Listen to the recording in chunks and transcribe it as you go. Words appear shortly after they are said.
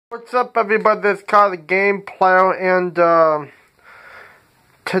What's up, everybody? This is Kyle the Game Player, and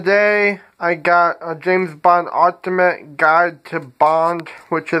today I got a James Bond Ultimate Guide to Bond,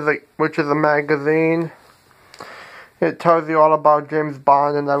 which is a magazine. It tells you all about James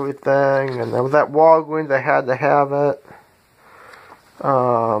Bond and everything. And I was at Walgreens. I had to have it.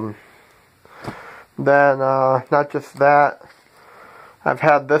 Then not just that, I've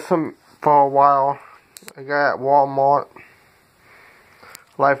had this one for a while. I got it at Walmart.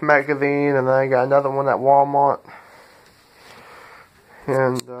 Life magazine, and then I got another one at Walmart.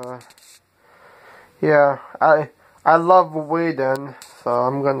 And yeah, I love reading, so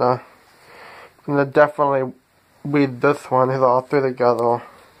I'm gonna definitely read this one. It's all three together.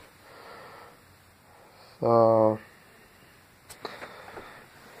 So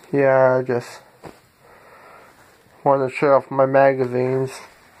yeah, I just want to show off my magazines.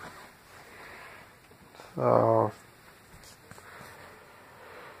 So.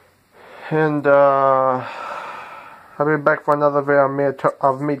 And I'll be back for another video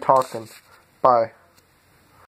of me talking. Bye.